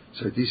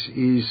 So this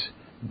is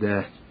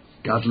the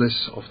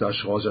godless of the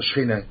Asheraz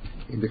Ashchina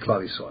in the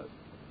Klal Yisrael.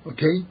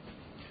 Okay?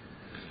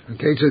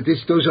 Okay, so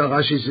those are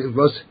Rashi's. It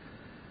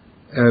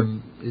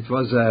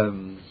was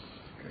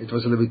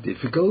a little bit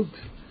difficult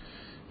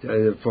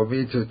for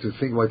me to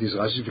think about these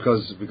Rashis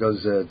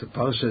because the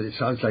parsha, it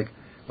sounds like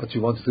what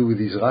you want to do with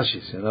these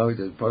Rashis,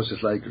 the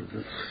process like,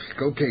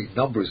 okay,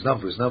 numbers,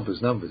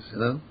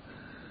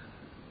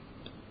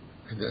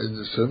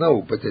 And so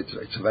no, but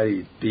it's a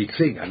very big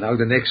thing. And now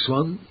the next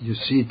one, you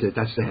see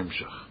that's the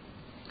Hemshach.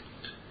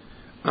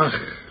 Ach,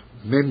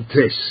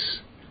 Memtes,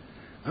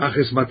 Ach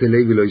es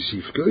Matelevi lo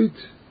yisifkoit,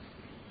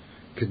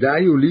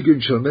 Kedai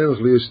uligun shel melech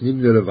lo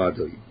yisnimne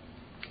levadoi.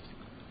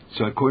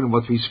 So according to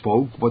what we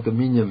spoke, what the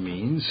minyan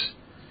means,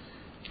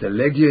 the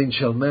legion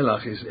shel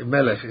melech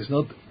is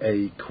not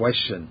a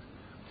question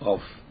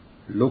of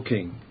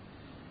looking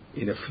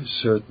in a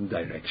certain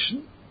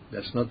direction.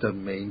 That's not the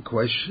main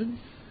question.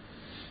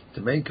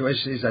 The main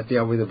question is that they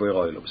are with the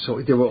Borei Olam.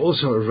 So they were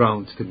also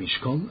around the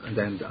Mishkan, and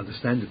then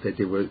understand that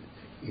they were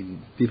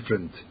in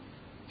different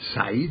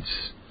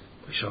sides,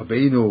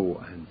 Shabbeinu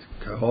and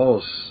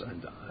Kahos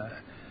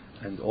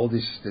and all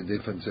these the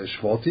different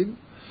Shvatim.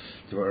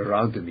 They were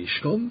around the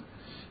Mishkan,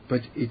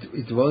 but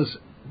it was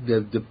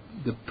the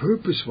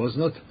purpose was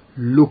not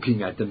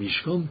looking at the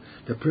Mishkan.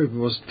 The purpose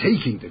was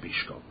taking the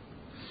Mishkan.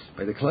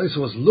 But the Klal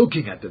was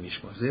looking at the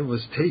Mishkan. They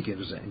was taking. It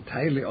was an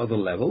entirely other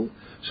level.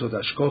 So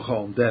the Ashkocha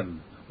on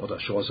them, or the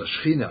Ashkocha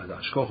Shechina, the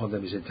Ashkocha on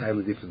them is an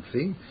entirely different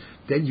thing.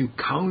 Then you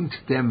count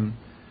them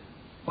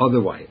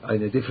otherwise,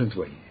 in a different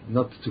way,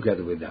 not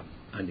together with them,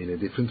 and in a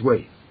different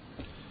way.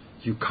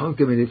 You count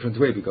them in a different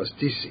way, because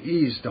this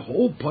is the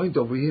whole point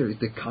over here. Is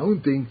the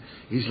counting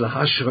is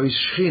lahashrois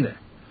Shechina.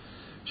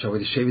 So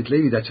with the Shevet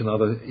Levi, that's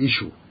another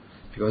issue,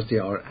 because they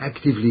are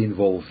actively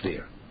involved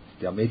there.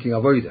 They are making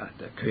avodah,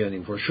 they're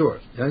koyanim for sure.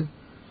 Yeah?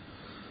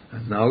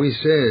 And now he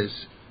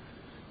says,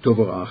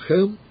 Tovar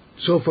Acher,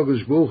 Sof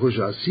HaKadosh Baruch Hu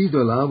she'asid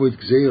olam et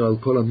gzeir al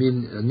kol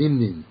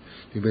hanimnin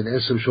miben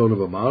 10 shana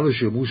v'ma'ala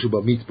she'yamushu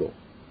b'mitbo.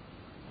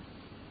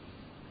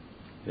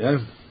 Yeah?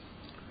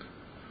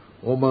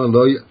 Omar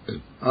lo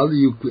al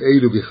yu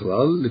eilu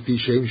bichlal lefi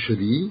shem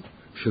sheli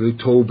shelo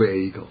tov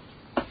be'egel.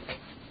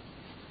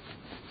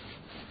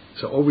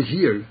 So over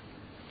here,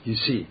 you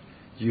see,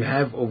 you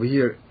have over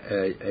here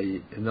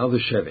another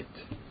Shevet,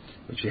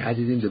 which we had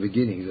it in the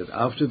beginning, that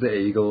after the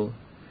Egel,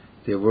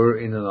 they were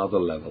in another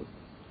level.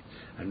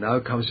 And now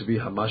it comes to be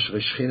Hamash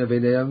Reshchina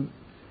B'neim,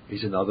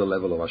 is another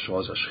level of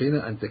Ashraz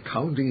Ashchina, and the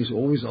counting is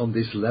always on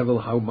this level,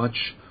 how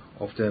much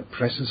of the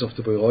presence of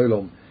the Borei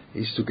Olam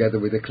is together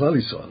with the Klal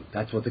Yisrael.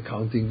 That's what the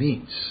counting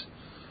means.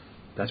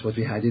 That's what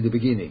we had in the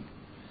beginning.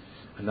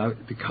 And now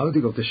the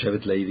counting of the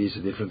Shevet Levi is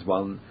a different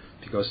one,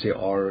 because they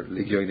are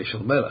Legioin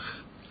Shel Melech.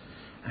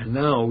 And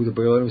now the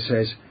Borei Olam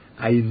says,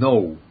 I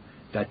know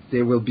that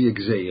there will be a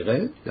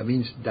Gzeire. That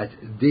means that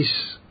this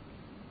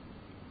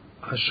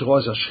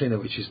Ashraz Ashchina,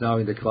 which is now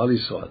in the Klal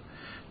Yisrael,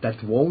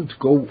 that won't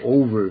go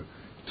over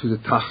to the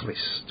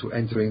Tachlis, to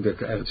entering the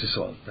Eretz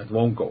Yisrael. That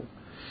won't go.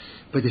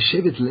 But the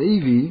Shevet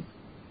Levi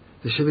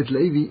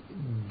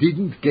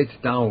didn't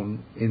get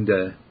down in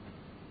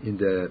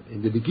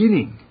the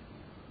beginning,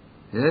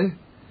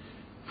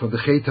 from the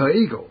Chet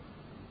HaEgel.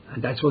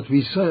 And that's what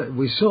we saw.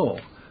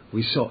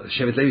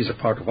 Shevet Levi is a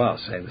part of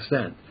us, I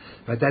understand.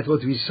 But that's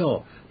what we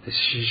saw. The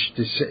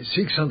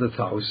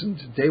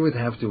 600,000, they would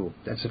have to,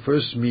 that's the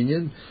first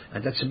minyan,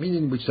 and that's a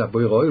minyan which the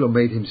Borei Olam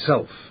made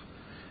himself.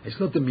 It's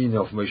not the minyan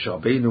of Moshe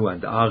Rabbeinu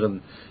and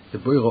Aaron. The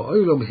Borei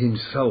Olam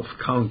himself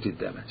counted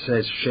them. It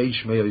says,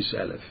 Sheish Me'os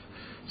Elef,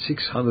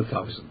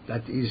 600,000.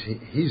 That is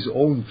his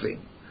own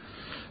thing.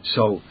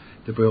 So,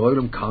 the Borei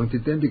Olam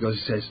counted them because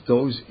it says,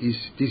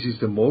 this is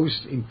the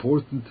most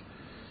important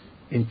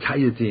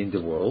entirety in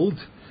the world,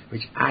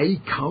 which I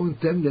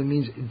count them. That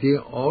means they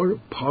are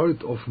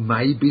part of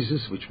my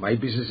business, which my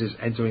business is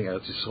entering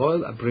Eretz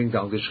Yisrael and bring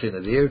down the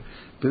Shechina there,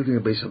 building a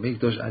Beis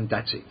HaMikdash, and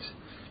that's it.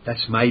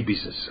 That's my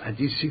business. And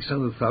these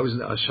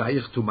 600,000 are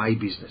shaykh to my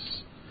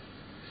business.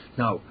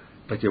 Now,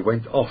 but they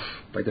went off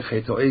by the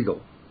Chet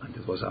HaEgel, and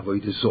it was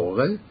Avodah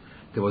Zorah.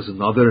 There was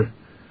another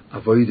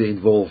Avodah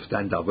involved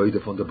than the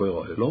Avodah from the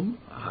Borei Olam,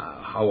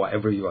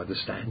 however you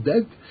understand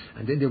that,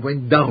 and then they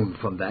went down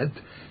from that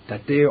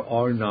they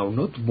are now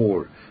not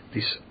more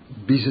this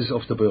business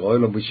of the Borei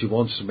Olam which he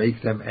wants to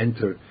make them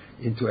enter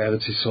into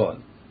Eretz Yisrael.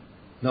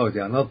 No, they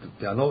are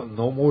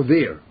no more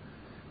there.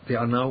 They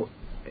are now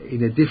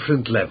in a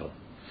different level.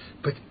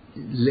 But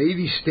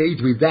Levi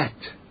stayed with that.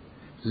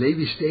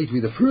 Levi stayed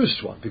with the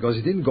first one, because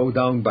he didn't go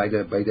down by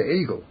the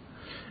Egel.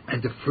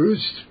 And the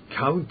first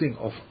counting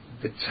of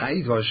the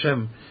Tzayid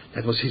Hashem,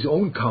 that was his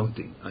own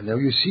counting. And now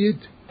you see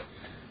it.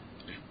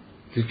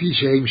 Lefi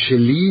shem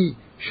sheli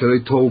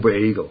shelo tov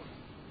be'egel.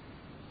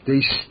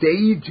 They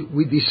stayed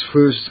with this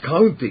first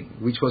counting,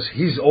 which was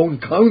his own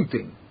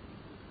counting.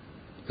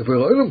 The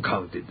Borei Olam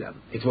counted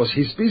them. It was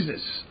his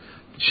business.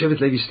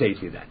 Shevet Levi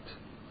stayed with that.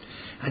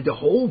 And the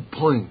whole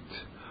point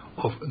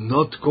of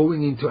not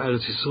going into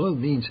Eretz Yisrael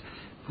means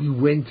we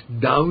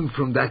went down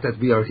from that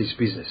we are his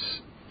business.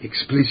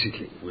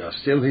 Explicitly. We are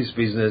still his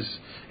business.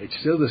 It's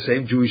still the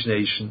same Jewish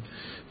nation.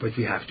 But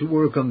we have to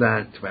work on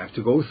that. We have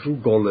to go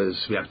through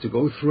Golas. We have to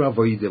go through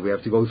Avodah. We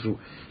have to go through...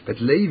 But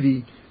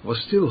Levi was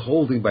still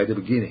holding by the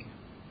beginning.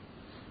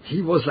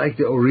 He was like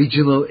the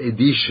original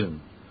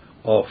edition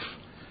of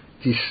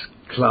this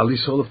Klal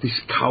Yisrael, of this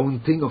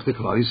counting of the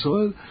Klal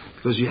Yisrael,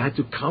 because you had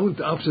to count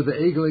after the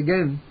Egel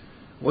again.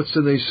 What's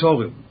the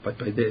Neisorim? But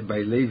by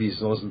Levi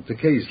it wasn't the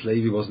case.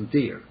 Levi wasn't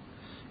there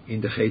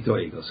in the Chet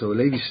Egel. So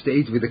Levi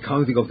stayed with the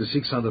counting of the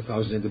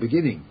 600,000 in the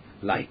beginning,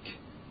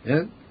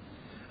 yeah?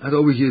 And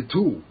over here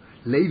too,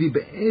 Levi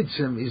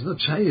Be'etzem is not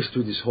chayish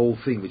to this whole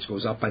thing which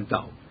goes up and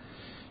down.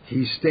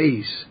 He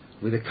stays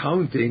with the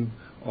counting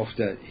of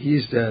he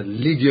is the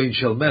Lidyon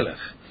Shel Melech.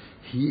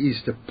 He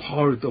is the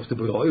part of the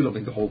Borei Olam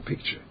in the whole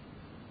picture.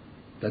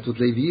 That's what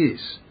Levi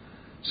is.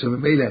 So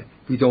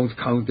we don't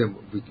count them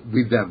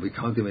with them, we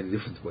count them in a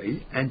different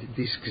way. And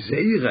this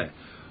Gzeire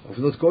of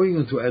not going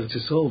into Eretz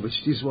Yisrael,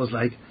 which this was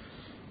like,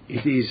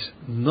 it is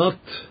not,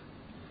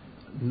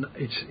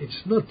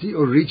 it's not the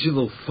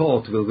original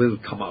thought will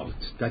come out.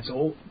 That's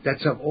all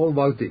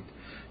about it.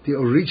 The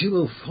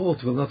original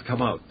thought will not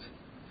come out.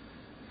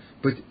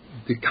 But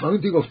the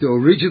counting of the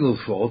original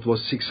thought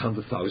was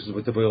 600,000,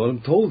 what the Borei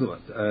Olam told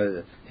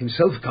him,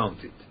 himself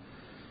counted.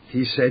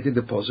 He said in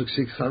the Pasuk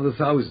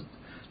 600,000.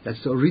 That's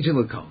the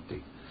original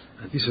counting.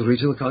 And this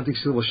original counting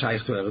still was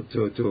shaykh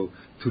to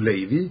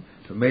Levi.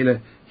 Mele,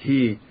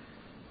 he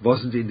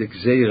wasn't in the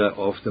Gzeira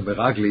of the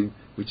Meraglim,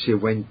 which they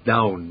went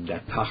down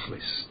that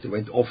Tachlis. They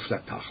went off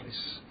that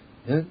Tachlis.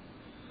 Yeah?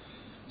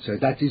 So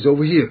that is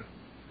over here.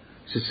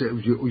 So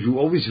you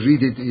always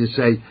read it and you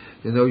say,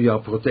 you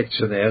are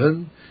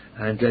protectionären,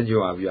 and then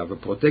you have a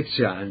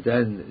protection, and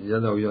then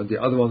the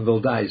other one will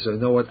die. So you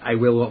know what? I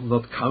will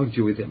not count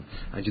you with him,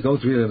 and you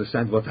don't really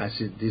understand what has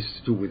this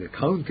to do with the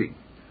counting.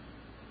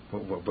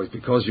 But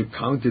because you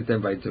counted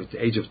them by the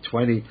age of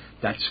 20,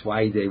 that's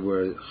why they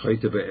were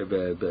choyte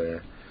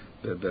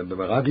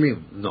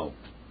bemeraglim. No,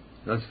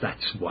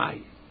 that's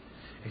why.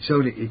 It's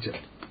a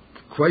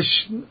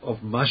question of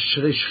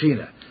mashre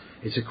shchina.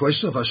 It's a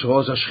question of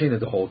ashroz hashchina.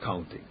 The whole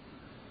counting.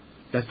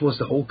 That was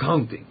the whole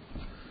counting.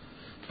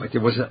 But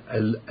there was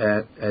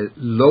a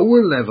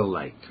lower level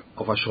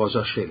of ashroz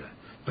hashchina.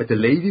 But the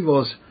lady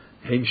was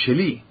heim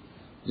sheli,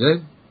 yeah,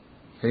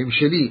 heim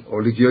sheli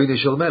or ligyoyne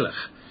shel melech.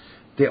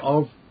 They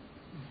are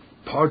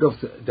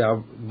they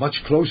are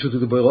much closer to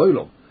the Borei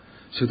Olam.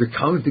 So the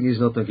counting is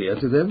not nagea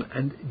to them,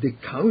 and the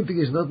counting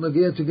is not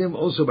nagea to them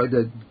also by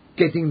the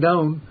getting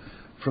down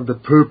from the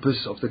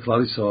purpose of the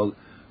Klal Yisrael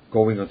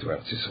going on to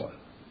Eretz Yisrael.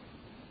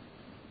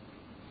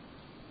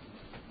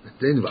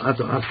 Then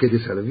v'ato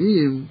hafkedes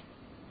halavim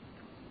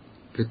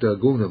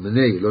ketargumna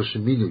menei lo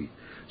sheminui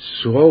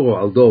sororo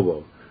al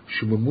dovo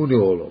shumamune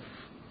olof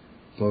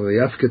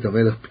v'yafket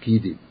hamelech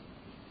pkidim.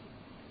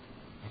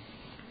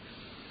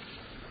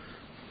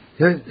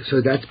 Yeah, so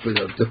that's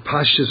the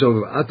pashas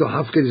of Ato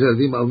Hafked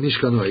Zadim Al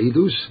Mishkan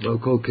Ha'idus Val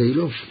Kol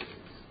Keilo.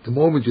 The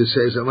moment you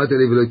say Zamat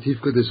Elev Lo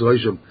Tivkod Es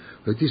Roisham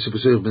Lo Tisu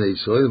B'Soich B'nei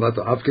Yisrael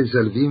Ato Hafked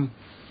Zadim.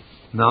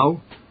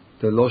 Now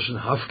the Loshen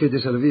Hafked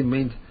Zadim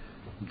meant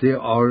they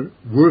are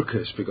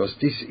workers, because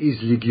this is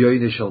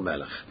Ligyoyne Shel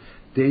Melech.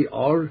 They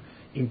are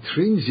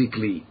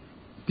intrinsically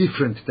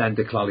different than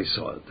the Klal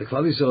Yisrael. The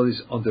Klal Yisrael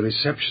is on the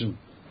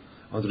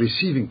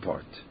receiving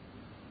part,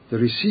 the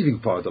receiving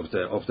part of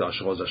the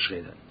Ashroz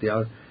Hashchina. They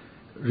are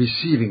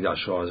receiving the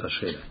Ashroz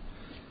Hashchina.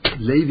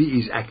 Levi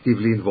is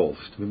actively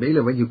involved.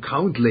 When you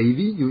count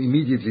Levi, you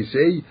immediately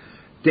say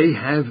they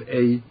have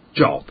a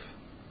job,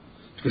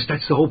 because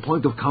that's the whole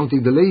point of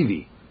counting the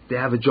Levi. They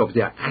have a job.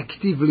 They are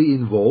actively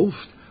involved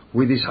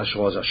with this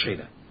Ashroz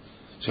Hashchina.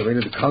 So when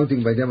the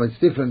counting by them is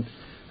different,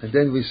 and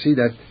then we see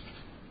that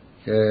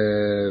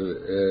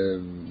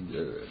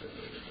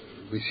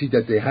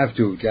they have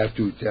to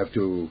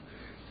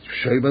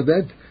shema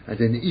that, and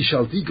then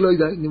Ishal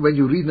Tikloi. When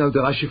you read now the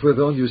Rashi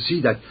further on, you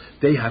see that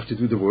they have to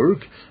do the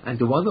work, and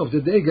the one of the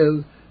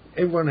Degel,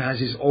 everyone has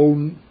his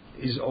own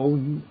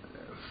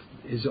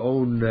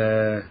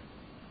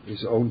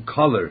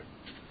color,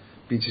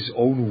 means his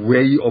own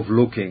way of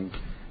looking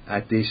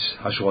at this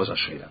Ashroz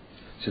Hashchina.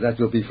 So that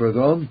will be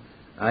further on.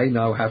 I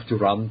now have to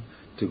run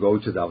to go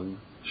to Daven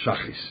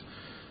Shachris.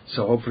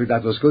 So hopefully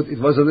that was good. It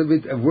was a little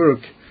bit of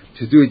work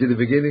to do it in the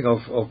beginning of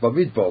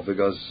Bamidbar,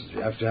 because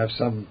you have to have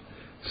some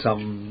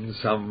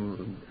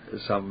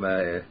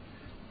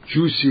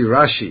juicy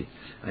Rashi,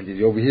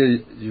 and over here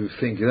you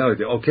think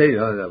okay,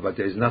 but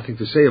there is nothing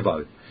to say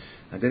about it.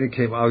 And then it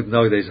came out,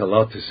 no, there's a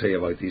lot to say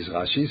about these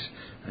Rashis,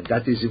 and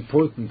that is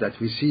important, that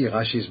we see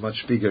Rashi is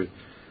much bigger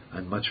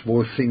and much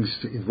more things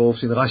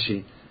involved in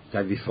Rashi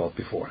than we thought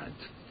beforehand.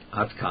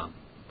 Ad Kan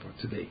for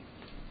today.